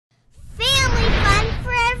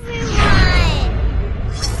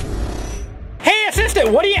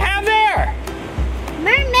Assistant, what do you have there?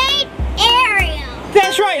 Mermaid Ariel.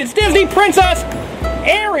 That's right, it's Disney Princess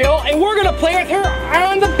Ariel, and we're gonna play with her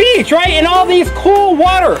on the beach, right? In all these cool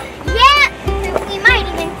water. Yeah, we might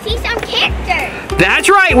even see some characters. That's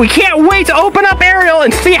right, we can't wait to open up Ariel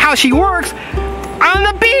and see how she works on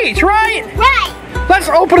the beach, right? Right. Let's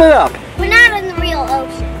open it up. We're not in the real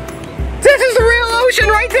ocean. This is the real ocean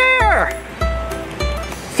right there.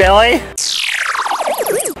 Silly.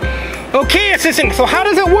 Okay, Assistant, so how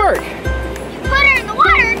does it work? You put her in the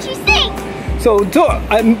water and she sinks. So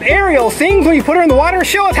Ariel sings when you put her in the water.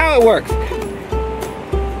 Show us how it works.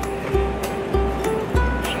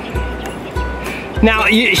 Now,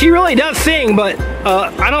 she really does sing, but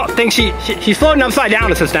I don't think she's floating upside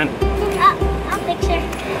down, Assistant. Oh, I'll fix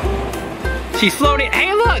her. She's floating.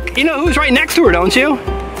 Hey, look, you know who's right next to her, don't you?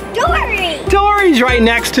 Dory. Dory's right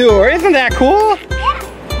next to her. Isn't that cool? Yeah.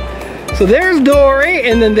 So there's Dory,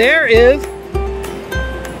 and then there is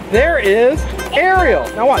Ariel.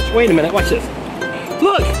 Now watch, wait a minute, watch this.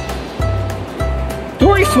 Look,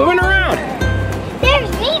 Dory's swimming around.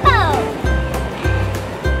 There's Nemo.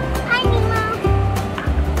 Hi, Nemo.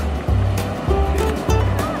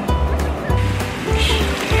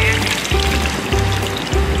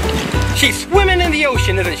 She's swimming in the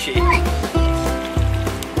ocean, isn't she?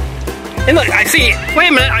 And look, I see, wait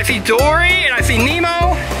a minute, I see Dory and I see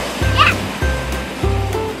Nemo. Yeah.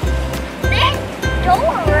 There's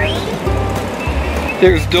Dory.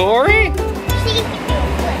 There's Dory. She's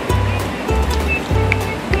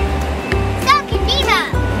so can Nemo.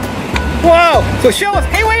 Whoa, so show us,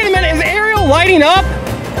 hey, wait a minute, is Ariel lighting up?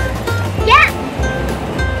 Yeah.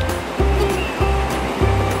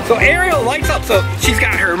 So Ariel lights up, so she's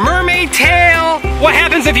got her mermaid tail. What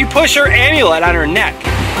happens if you push her amulet on her neck?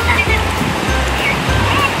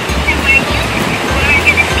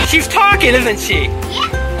 She's talking, isn't she? Yeah.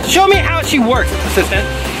 Show me how she works, Assistant.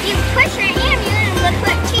 You push her amulet and look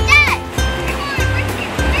what she does.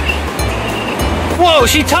 Whoa,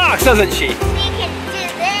 she talks, doesn't she? She can do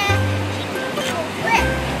this. She can flip.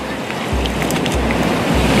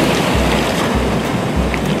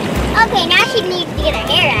 Okay, now she needs to get her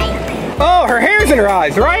hair right. Oh, her hair's in her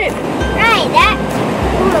eyes, right? Right, that's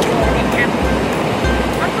cool when it happens.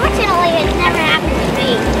 Unfortunately, it's never happened to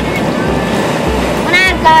me. When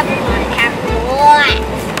I've goggles on, it happens a lot.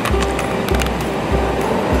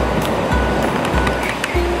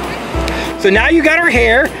 So now you got her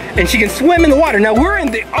hair, and she can swim in the water. Now we're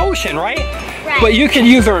in the ocean, right? Right. But you can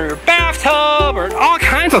use her in your bathtub or all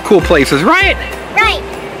kinds of cool places, right? Right.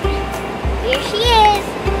 Here she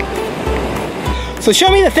is. So show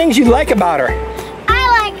me the things you like about her. I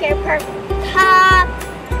like her purple top,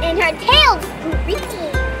 and her tail's green.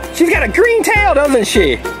 She's got a green tail, doesn't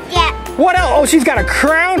she? Yeah. What else? Oh, she's got a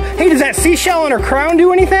crown. Hey, does that seashell on her crown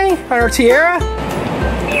do anything? On her tiara?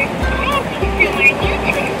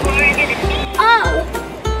 Oh,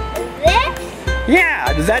 this?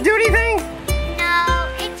 Yeah, does that do anything? No,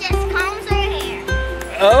 it just combs her hair.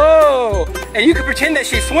 Oh, and you can pretend that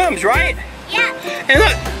she swims, right? Yeah. And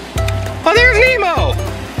look, oh, there's Nemo.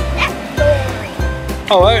 That's Dory.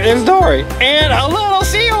 Oh, there's Dory. And a little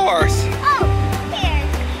seahorse. Oh,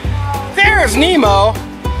 here's Nemo. There's Nemo.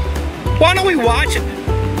 Why don't we watch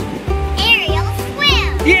Ariel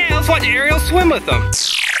swim. Yeah, let's watch Ariel swim with them.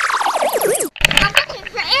 I'm looking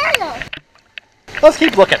for Ariel. Let's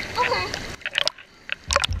keep looking. Okay.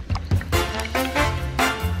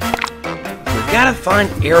 We've got to find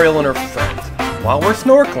Ariel and her friends while we're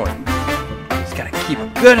snorkeling. Just got to keep a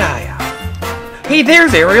good eye out. Hey,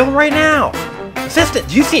 there's Ariel right now. Assistant,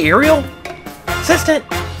 do you see Ariel? Assistant,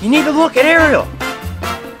 you need to look at Ariel.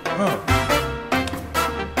 Huh.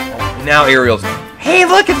 Oh, now Ariel's. Hey,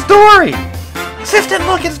 look, it's Dory. Assistant,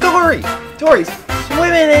 look, it's Dory. Dory's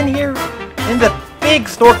swimming in here in the big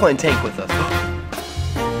snorkeling tank with us.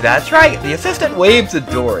 That's right, the assistant waves at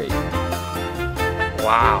Dory.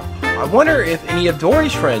 Wow, I wonder if any of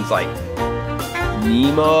Dory's friends like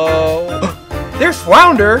Nemo. There's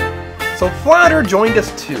Flounder. So Flounder joined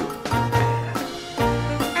us too.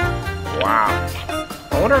 Wow,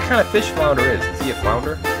 I wonder what kind of fish Flounder is. Is he a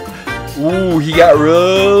flounder? Ooh, he got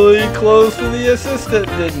really close to the assistant,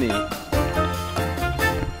 didn't he?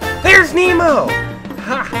 There's Nemo!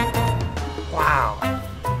 Ha! Wow.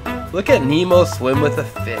 Look at Nemo swim with a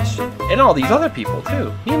fish. And all these other people,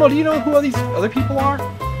 too. Nemo, do you know who all these other people are?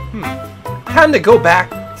 Time to go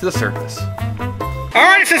back to the surface.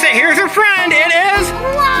 Alright, assistant, here's her friend. It is...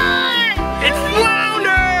 It's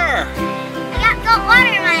Flounder! I got salt water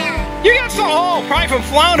in my eye. You got some... Oh, probably from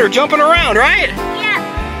Flounder jumping around, right? Yeah.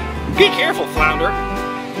 Be careful, Flounder.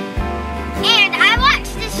 And I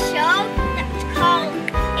watched this show that's called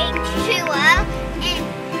H2O, and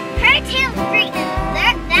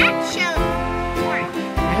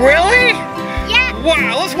Really? Yeah.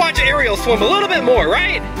 Wow, let's watch Ariel swim a little bit more,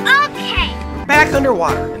 right? Okay. Back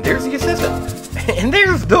underwater, and there's the assistant. And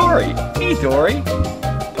there's Dory. Hey, Dory.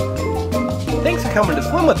 Thanks for coming to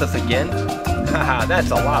swim with us again. Haha, that's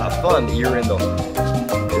a lot of fun that you're in the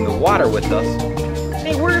water with us.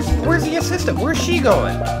 Hey, where's the assistant? Where's she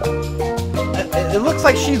going? It looks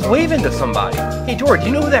like she's waving to somebody. Hey, Dory, do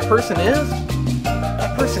you know who that person is?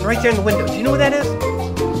 That person right there in the window. Do you know who that is?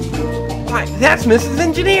 Why, that's Mrs.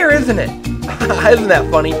 Engineer, isn't it? Isn't that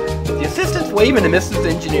funny? The assistant's waving to Mrs.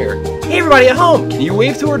 Engineer. Hey, everybody at home, can you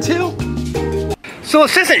wave to her too? So,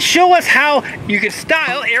 assistant, show us how you can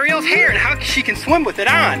style Ariel's hair and how she can swim with it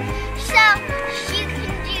on. So, she can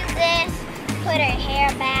do this, put her hair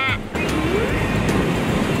back.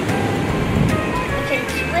 You can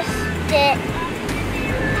twist it.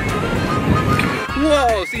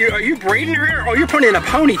 Whoa, so are you braiding her hair? Oh, you're putting in a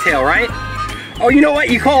ponytail, right? Oh, you know what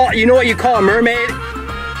you call a mermaid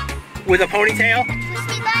with a ponytail?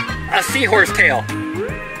 Twisty bun? A seahorse tail. I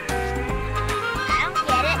don't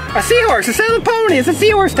get it. A seahorse, instead of a pony, it's a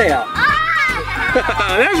seahorse tail.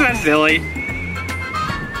 Ah! That's not silly. You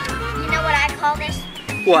know what I call this?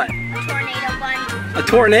 What? A tornado bun. A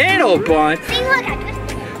tornado bun? See, look, I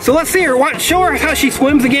twisted it. So let's see her. Show her how she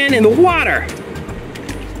swims again in the water.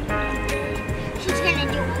 She's gonna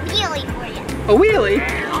do a wheelie for you. A wheelie?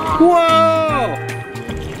 Whoa!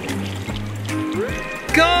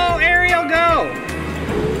 Go, Ariel, go!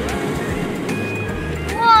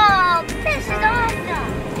 Whoa, this is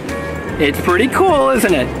awesome. It's pretty cool,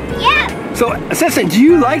 isn't it? Yeah. So, assistant, do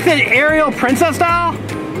you like the Ariel Princess doll?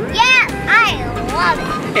 Yeah, I love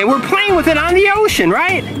it. And we're playing with it on the ocean,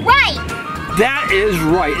 right? Right. That is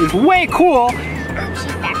right. It's way cool. Oops,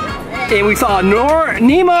 she's back. And we saw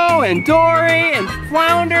Nemo and Dory and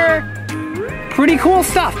Flounder. Pretty cool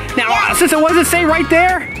stuff. Now, Yeah. assistant, what does it say right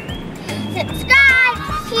there? Subscribe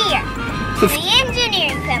here to the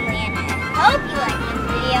Engineering Family, and I hope you like this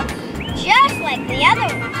video just like the other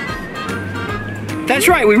ones. That's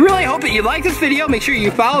right. We really hope that you like this video. Make sure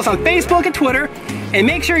you follow us on Facebook and Twitter. And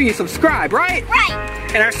make sure you subscribe, right? Right.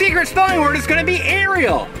 And our secret spelling word is going to be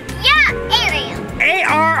Ariel. Yeah, Ariel.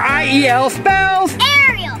 A-R-I-E-L spells.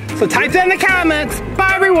 Ariel. So type that in the comments.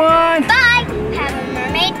 Bye, everyone. Bye. Have a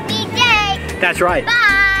mermaid-y day. That's right.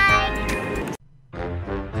 Bye.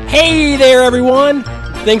 Hey there, everyone.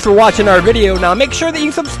 Thanks for watching our video. Now make sure that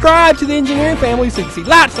you subscribe to the Engineering Family so you can see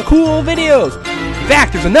lots of cool videos. In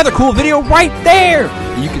fact, there's another cool video right there.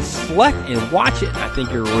 You can select and watch it. I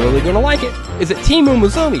think you're really going to like it. Is it Team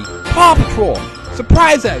Umizoomi, Paw Patrol,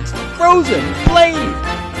 Surprise Eggs, Frozen, Blade,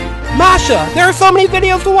 Masha? There are so many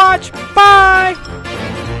videos to watch. Bye.